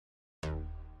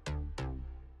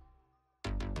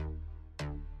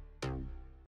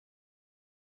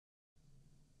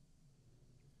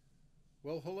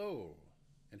Well, hello,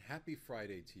 and happy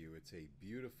Friday to you. It's a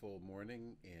beautiful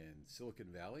morning in Silicon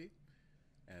Valley,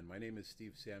 and my name is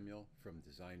Steve Samuel from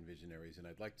Design Visionaries, and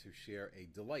I'd like to share a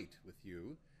delight with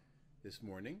you this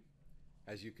morning.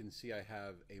 As you can see, I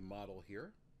have a model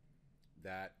here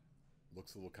that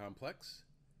looks a little complex,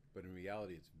 but in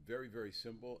reality, it's very, very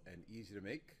simple and easy to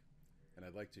make, and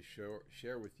I'd like to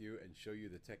share with you and show you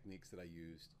the techniques that I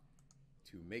used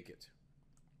to make it.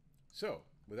 So,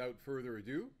 without further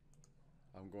ado,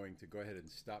 I'm going to go ahead and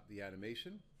stop the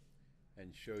animation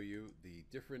and show you the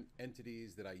different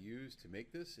entities that I used to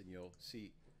make this, and you'll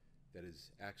see that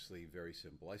is actually very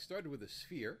simple. I started with a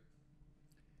sphere,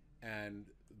 and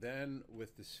then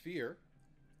with the sphere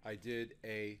I did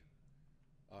a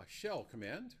shell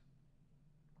command.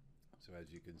 So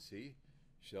as you can see,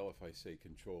 shell, if I say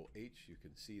Control H, you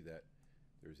can see that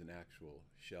there's an actual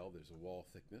shell. There's a wall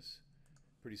thickness.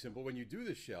 Pretty simple. When you do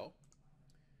the shell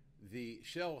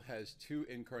has two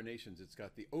incarnations. It's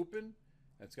got the open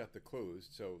and it's got the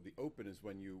closed. So the open is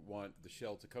when you want the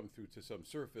shell to come through to some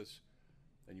surface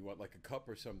and you want like a cup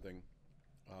or something.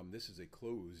 This is a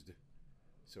closed,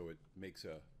 so it makes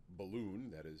a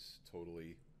balloon that is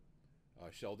totally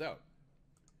shelled out.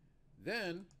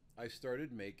 Then I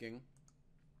started making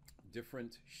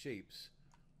different shapes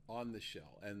on the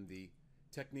shell, and the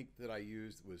technique that I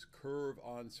used was curve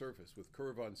on surface. With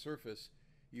curve on surface,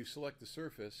 you select the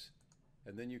surface,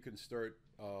 and then you can start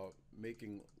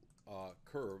making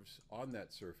curves on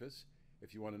that surface.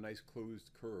 If you want a nice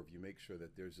closed curve, you make sure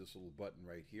that there's this little button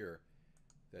right here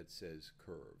that says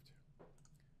curved.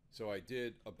 So I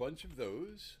did a bunch of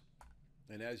those,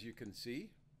 and as you can see,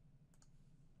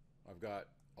 I've got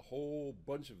a whole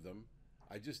bunch of them.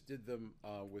 I just did them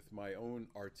with my own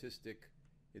artistic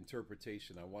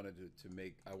interpretation. I wanted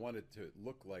to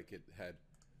look like it had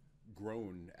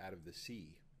grown out of the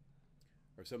sea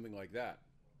or something like that.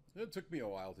 It took me a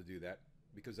while to do that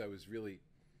because I was really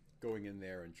going in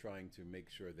there and trying to make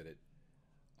sure that it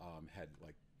had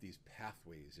like these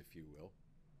pathways, if you will.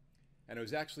 And it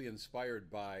was actually inspired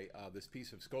by this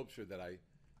piece of sculpture that I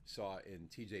saw in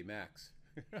TJ Maxx.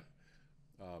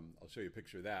 I'll show you a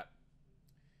picture of that.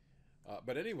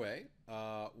 But anyway,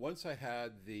 once I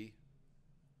had the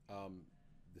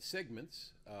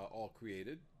segments all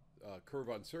created, curve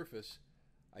on surface,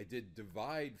 I did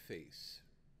divide face.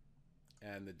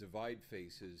 And the divide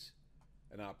face is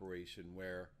an operation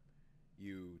where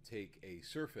you take a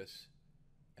surface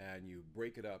and you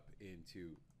break it up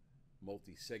into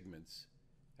multi-segments.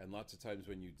 And lots of times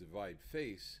when you divide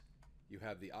face, you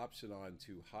have the option on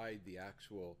to hide the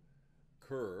actual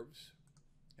curves.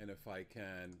 And if I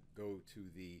can go to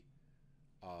the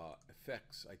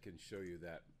effects, I can show you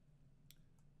that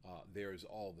there's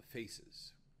all the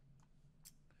faces.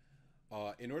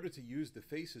 In order to use the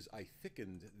faces, I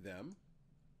thickened them.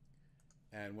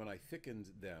 And when I thickened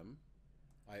them,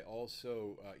 I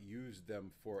also used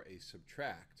them for a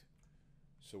subtract.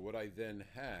 So what I then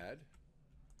had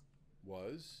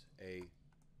was a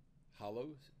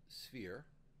hollow sphere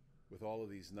with all of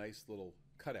these nice little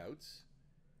cutouts.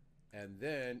 And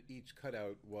then each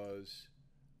cutout was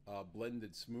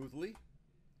blended smoothly.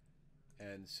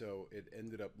 And so it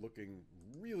ended up looking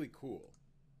really cool.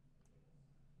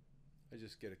 I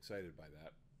just get excited by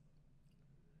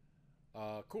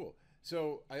that. Cool.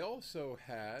 So I also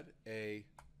had a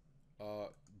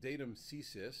Datum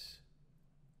thesis.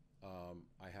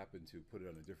 I happen to put it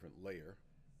on a different layer.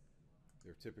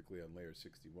 They're typically on layer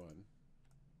 61.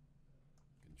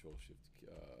 Control Shift,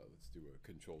 let's do a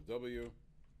Control W,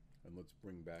 and let's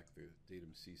bring back the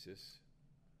Datum thesis.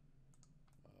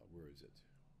 Where is it?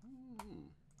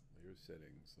 Layer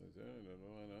settings.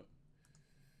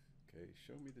 Okay,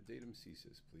 show me the Datum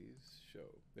thesis, please.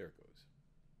 Show. There it goes.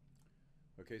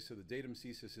 Okay, so the Datum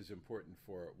thesis is important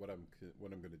for what I'm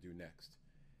going to do next,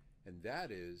 and that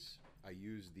is I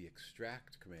used the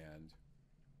extract command,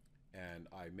 and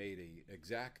I made an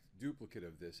exact duplicate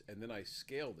of this, and then I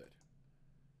scaled it.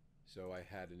 So I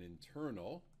had an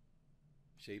internal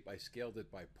shape. I scaled it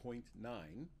by 0.9,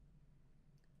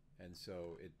 and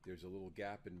so there's a little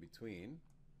gap in between.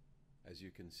 As you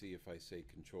can see, if I say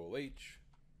Control H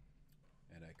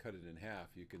and I cut it in half,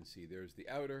 you can see there's the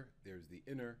outer, there's the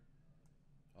inner.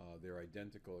 They're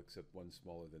identical except one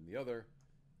smaller than the other,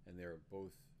 and they're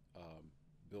both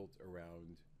built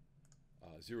around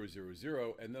 0, 0,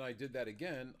 0. And then I did that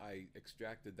again. I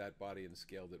extracted that body and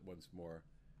scaled it once more,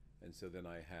 and so then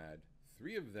I had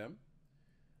 3 of them.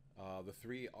 The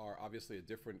 3 are obviously a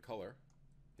different color.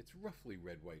 It's roughly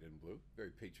red, white, and blue.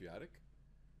 Very patriotic.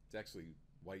 It's actually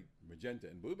white, magenta,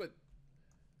 and blue, but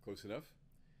close enough.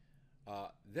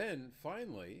 Then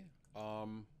finally,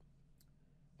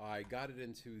 I got it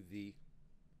into the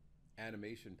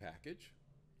animation package.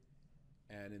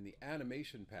 And in the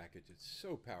animation package, it's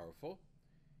so powerful.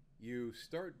 You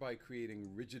start by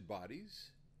creating rigid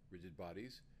bodies.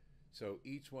 So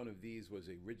each one of these was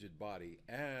a rigid body,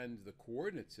 and the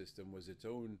coordinate system was its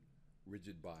own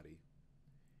rigid body.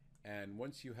 And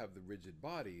once you have the rigid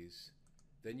bodies,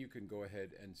 then you can go ahead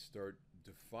and start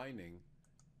defining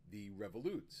the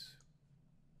revolutes.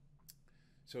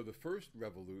 So the first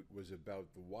revolute was about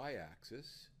the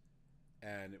y-axis,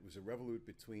 and it was a revolute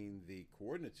between the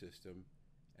coordinate system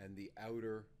and the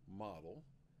outer model.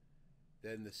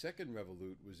 Then the second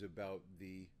revolute was about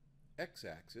the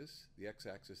x-axis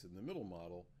in the middle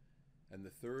model, and the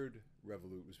third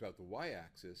revolute was about the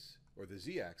y-axis, or the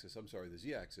z-axis, the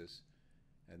z-axis,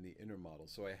 and the inner model.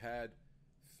 So I had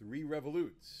 3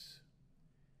 revolutes.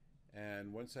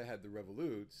 And once I had the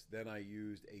revolutes, then I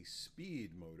used a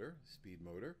speed motor,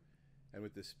 and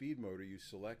with the speed motor you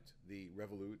select the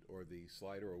revolute or the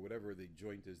slider or whatever the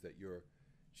joint is that you're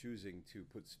choosing to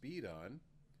put speed on,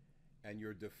 and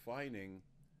you're defining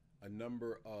a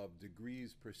number of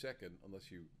degrees per second, unless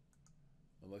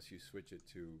you switch it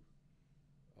to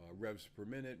revs per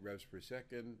minute, revs per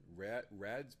second,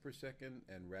 rads per second,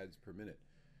 and rads per minute.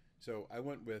 So I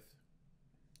went with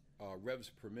revs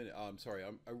per minute.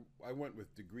 I went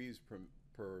with degrees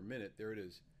per minute. There it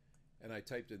is, and I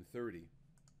typed in 30,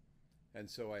 and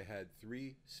so I had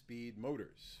 3 speed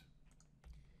motors.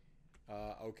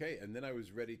 Okay, and then I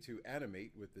was ready to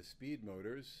animate with the speed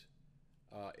motors.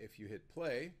 If you hit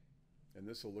play, and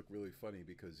this will look really funny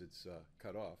because it's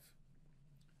cut off,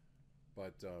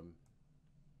 but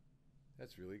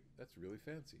that's really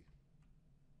fancy.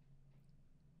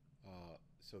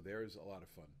 So there's a lot of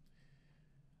fun.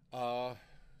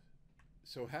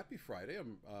 So happy Friday.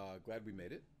 I'm glad we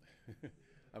made it.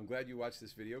 I'm glad you watched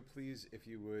this video. Please, if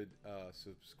you would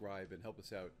subscribe and help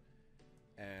us out.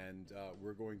 And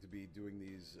we're going to be doing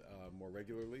these more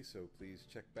regularly, so please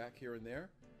check back here and there.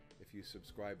 If you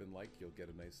subscribe and like, you'll get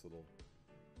a nice little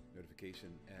notification.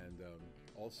 And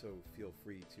also feel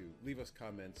free to leave us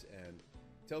comments and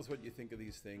tell us what you think of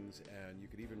these things. And you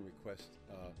could even request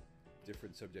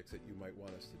different subjects that you might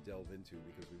want us to delve into,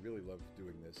 because we really love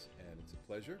doing this, and it's a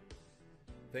pleasure.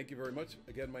 Thank you very much.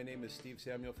 Again, my name is Steve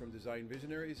Samuel from Design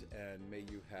Visionaries, and may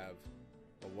you have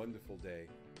a wonderful day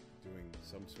doing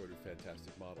some sort of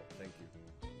fantastic model. Thank you.